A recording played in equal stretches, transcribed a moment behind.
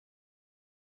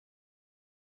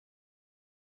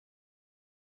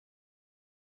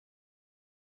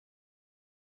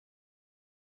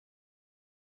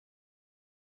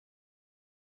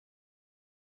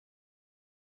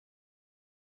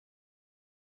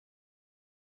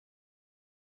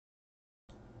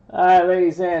All right,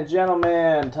 ladies and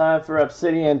gentlemen, time for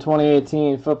Obsidian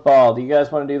 2018 football. Do you guys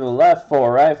want to do the left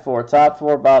four, right four, top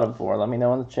four, bottom four? Let me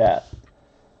know in the chat.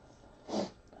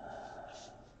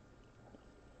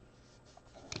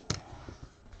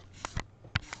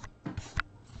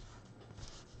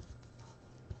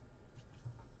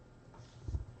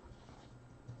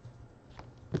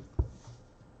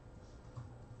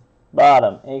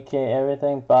 Bottom, AK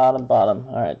everything, bottom, bottom.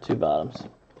 All right, two bottoms.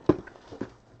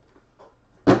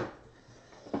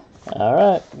 All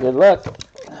right, good luck.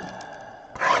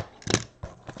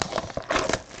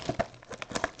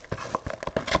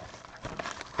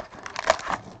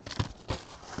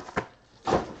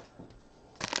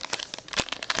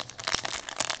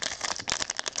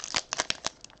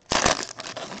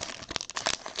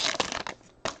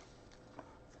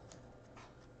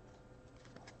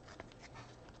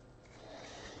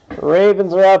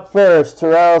 Ravens are up first.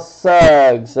 Terrell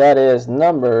Suggs. That is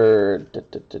numbered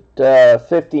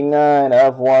 59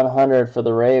 of 100 for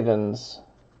the Ravens.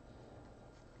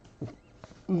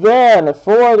 Then,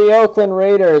 for the Oakland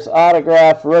Raiders,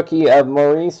 autograph rookie of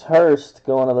Maurice Hurst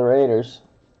going to the Raiders.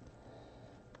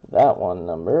 That one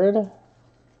numbered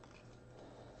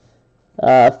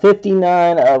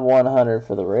 59 of 100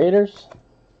 for the Raiders.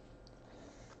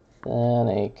 Then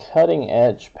a cutting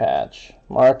edge patch.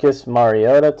 Marcus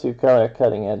Mariota, 2-color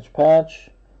cutting edge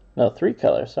patch. No,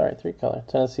 3-color, sorry, 3-color.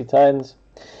 Tennessee Titans.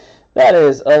 That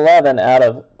is 11 out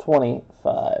of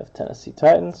 25 Tennessee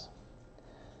Titans.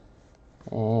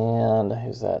 And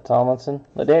who's that? Tomlinson.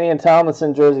 LaDainian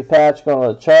Tomlinson jersey patch going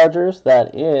to the Chargers.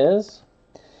 That is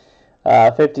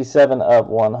 57 of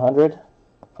 100.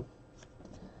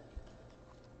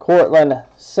 Cortland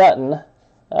Sutton.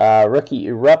 Rookie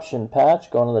eruption patch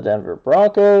going to the Denver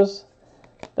Broncos.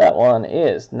 That one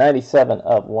is 97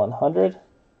 of 100.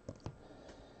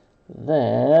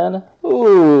 Then,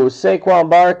 Saquon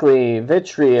Barkley,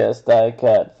 vitreous die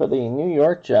cut for the New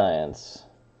York Giants.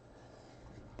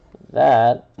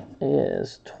 That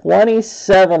is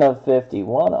 27 of 50.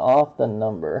 One off the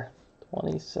number.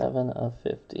 27 of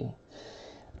 50.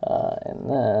 And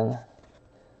then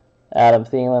Adam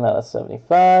Thielen out of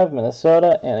 75,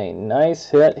 Minnesota, and a nice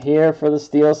hit here for the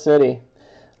Steel City.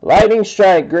 Lightning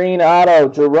Strike, green auto,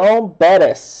 Jerome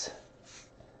Bettis.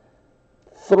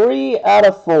 3 out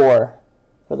of 4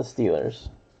 for the Steelers.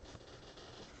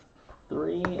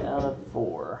 3 out of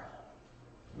 4.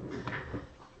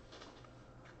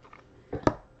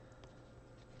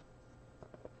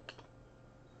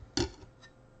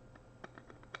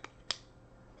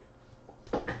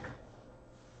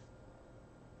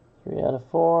 Three out of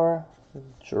 4.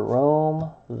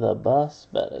 Jerome the Bus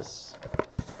Bettis.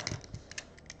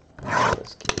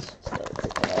 This case started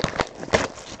picking up.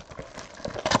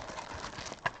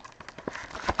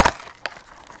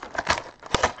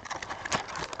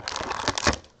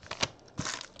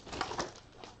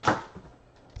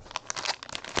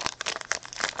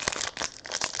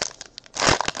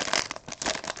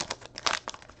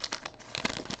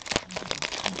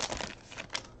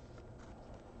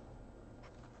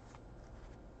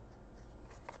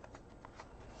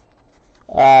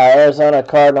 Arizona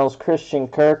Cardinals, Christian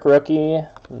Kirk, rookie.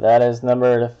 That is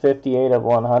numbered 58 of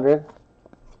 100.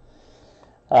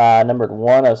 Numbered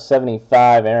 1 of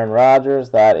 75, Aaron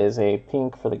Rodgers. That is a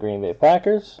pink for the Green Bay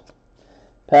Packers.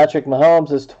 Patrick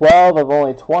Mahomes is 12 of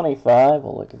only 25.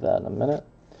 We'll look at that in a minute.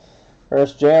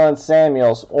 First, Jalen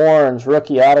Samuels, orange,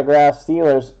 rookie autograph.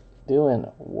 Steelers doing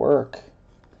work.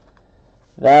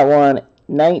 That one,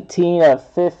 19 of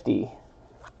 50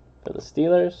 for the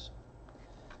Steelers.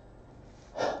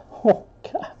 Oh,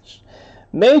 gosh.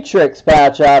 Matrix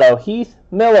patch auto, Heath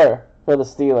Miller for the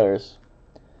Steelers.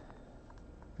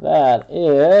 That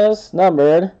is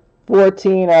numbered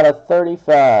 14 out of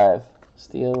 35.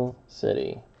 Steel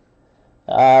City.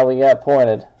 We got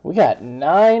pointed. We got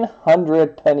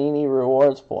 900 Panini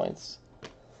Rewards points.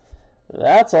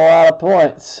 That's a lot of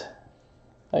points.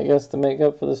 I guess to make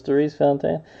up for this Darius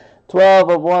Fontaine. 12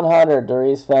 of 100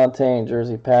 Darius Fontaine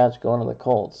jersey patch going to the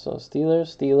Colts. So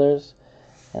Steelers.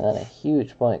 And then a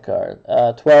huge point card.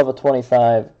 12 of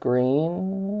 25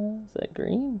 green. Is that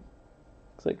green?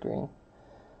 Looks like green.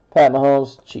 Pat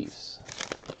Mahomes, Chiefs.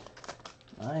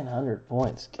 900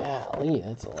 points. Golly,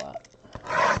 that's a lot.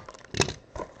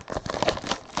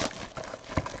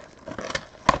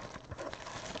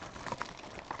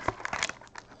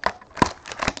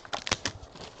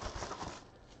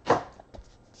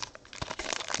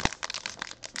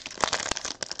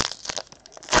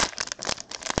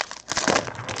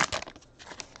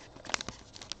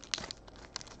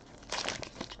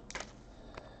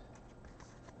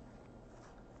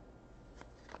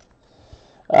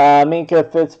 Minka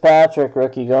Fitzpatrick,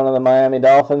 rookie, going to the Miami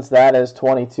Dolphins. That is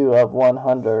 22 of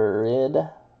 100.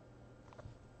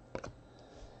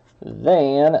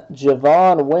 Then,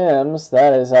 Javon Wims,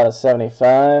 that is out of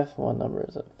 75. What number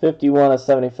is it? 51 of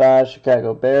 75,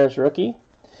 Chicago Bears, rookie.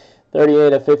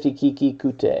 38 of 50, Kiki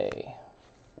Kute.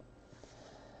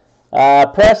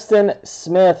 Preston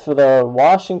Smith for the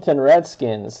Washington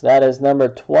Redskins. That is number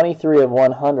 23 of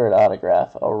 100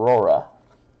 autograph, Aurora.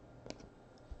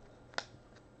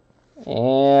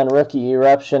 And rookie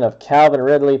eruption of Calvin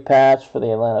Ridley patch for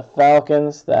the Atlanta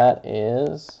Falcons. That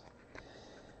is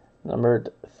numbered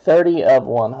 30 of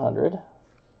 100.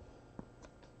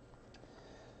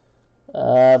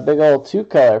 Big old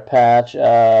two-color patch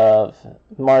of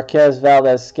Marquez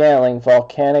Valdez-Scantling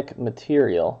volcanic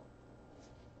material.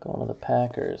 Going to the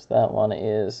Packers. That one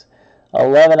is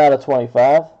 11 out of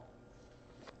 25.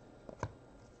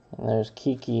 And there's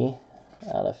Kiki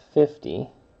out of 50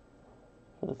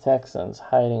 for the Texans,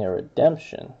 hiding a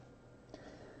redemption.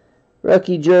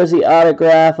 Rookie jersey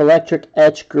autograph, electric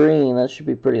etch green. That should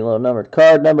be pretty low numbered.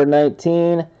 Card number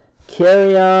 19,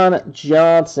 Kerryon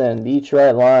Johnson,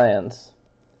 Detroit Lions.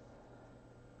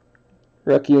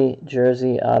 Rookie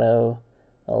jersey auto,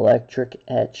 electric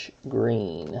etch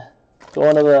green.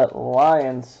 Going to the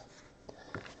Lions.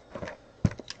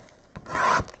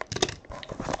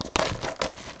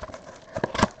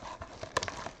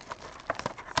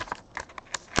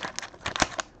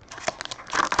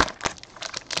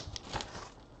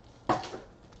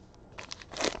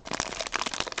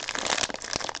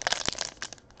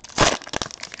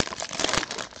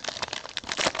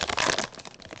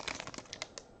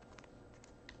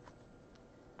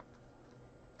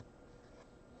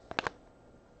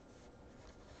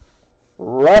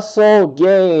 Russell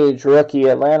Gage, rookie,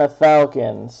 Atlanta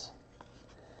Falcons.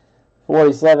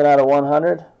 47 out of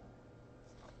 100.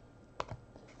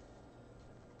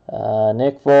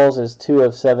 Nick Foles is 2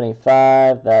 of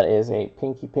 75. That is a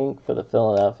pinky pink for the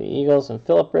Philadelphia Eagles. And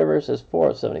Phillip Rivers is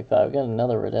 4 of 75. Got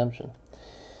another redemption.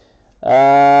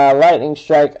 Lightning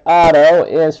Strike auto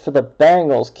is for the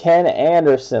Bengals. Ken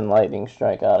Anderson Lightning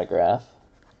Strike autograph.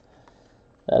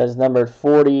 That is numbered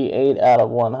 48 out of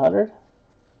 100.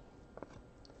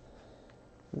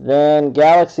 Then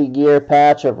Galaxy Gear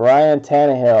patch of Ryan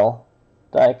Tannehill,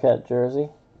 die cut jersey.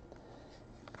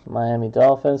 Miami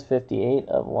Dolphins, 58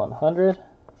 of 100.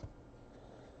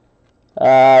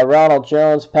 Ronald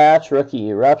Jones patch, rookie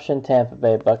eruption, Tampa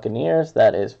Bay Buccaneers.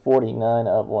 That is 49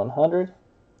 of 100.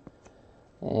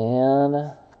 And,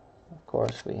 of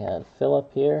course, we had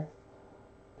Phillip here.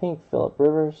 Pink Phillip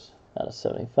Rivers, out of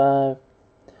 75.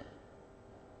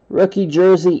 Rookie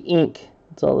jersey ink.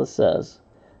 That's all this says.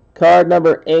 Card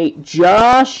number 8,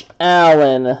 Josh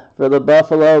Allen for the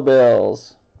Buffalo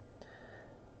Bills.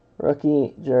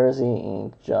 Rookie jersey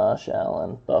ink, Josh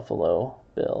Allen, Buffalo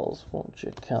Bills. Won't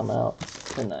you come out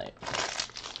tonight?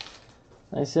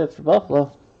 Nice hit for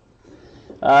Buffalo.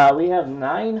 We have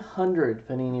 900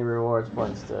 Panini Rewards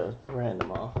points to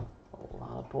random off. A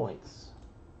lot of points.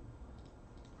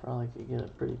 Probably could get a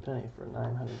pretty penny for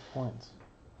 900 points.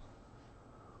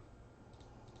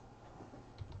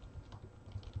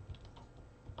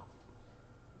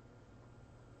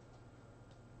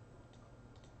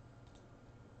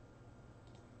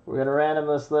 We're going to random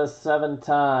this list 7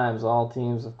 times. All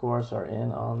teams, of course, are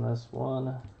in on this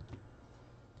one.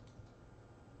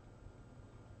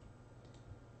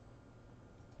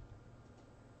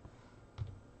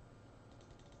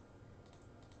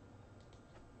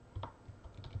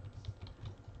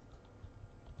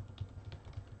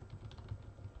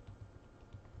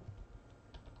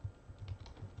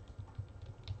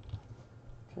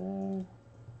 Okay.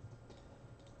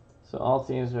 So all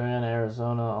teams are in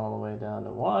Arizona all the way down to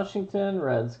Washington.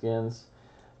 Redskins.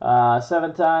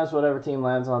 7 times, whatever team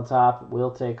lands on top will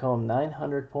take home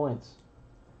 900 points.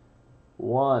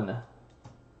 1,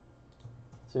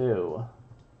 2,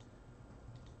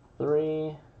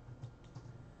 3,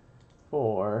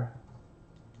 4,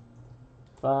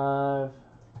 5,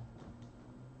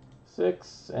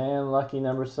 6, and lucky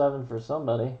number 7 for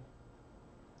somebody.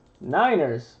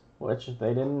 Niners, which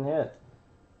they didn't hit.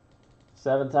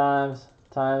 7 times,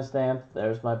 timestamp.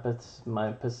 There's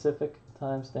my Pacific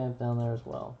timestamp down there as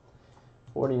well.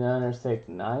 49ers take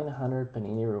 900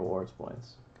 Panini Rewards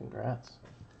points. Congrats.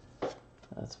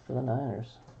 That's for the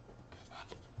Niners.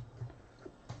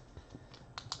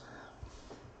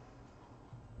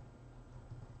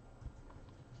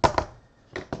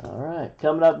 All right,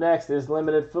 coming up next is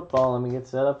limited football. Let me get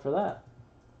set up for that.